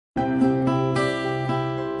My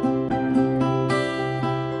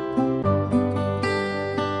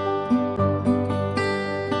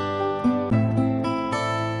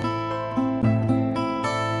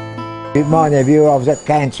nephew, I was at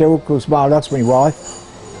council because I lost my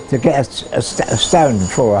wife, to get a stone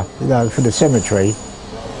for her, you know, for the cemetery.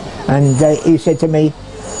 And he said to me,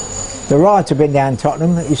 the riots have been down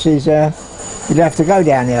Tottenham. He says, you'd have to go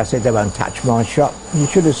down there. I said, they won't touch my shop. You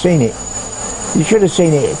should have seen it. You should have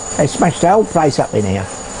seen it. They smashed the whole place up in here.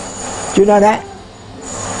 Do you know that?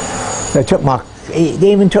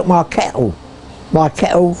 They even took my kettle, my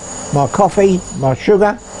coffee, my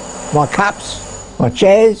sugar, my cups, my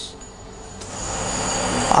chairs.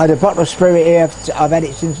 I had a bottle of spirit here, I've had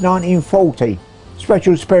it since 1940,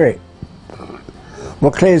 special spirit,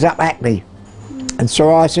 what clears up acne and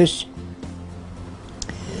psoriasis,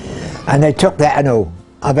 and they took that and all.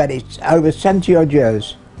 I've had it over 70 odd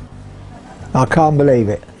years. I can't believe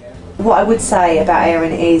it. What I would say about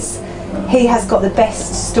Aaron is he has got the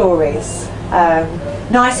best stories.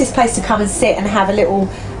 Nicest place to come and sit and have a little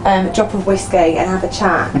drop of whiskey and have a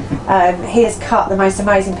chat. He has cut the most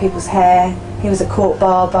amazing people's hair. He was a court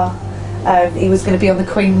barber. He was going to be on the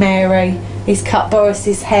Queen Mary. He's cut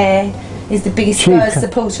Boris's hair. He's the biggest Spurs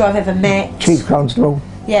supporter I've ever met. Chief Constable.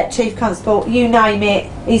 Yeah, Chief Constable. You name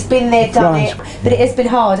it. He's been there, done it. But it has been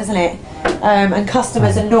hard, hasn't it? And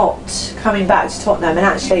customers are not coming back to Tottenham. And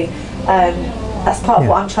actually, that's part of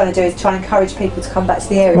what I'm trying to do, is try and encourage people to come back to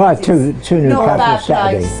the area. Right, two new clubs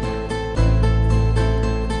Saturday. Place.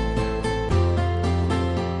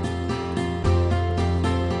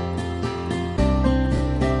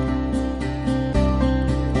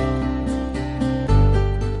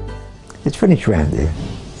 It's finished round here.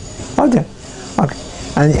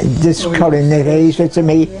 And this Colin nigger, he said to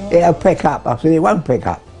me, it'll pick up. I said, it won't pick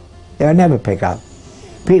up. It'll never pick up.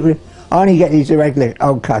 People, I only get these irregular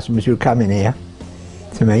old customers who come in here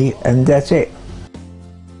to me, and that's it.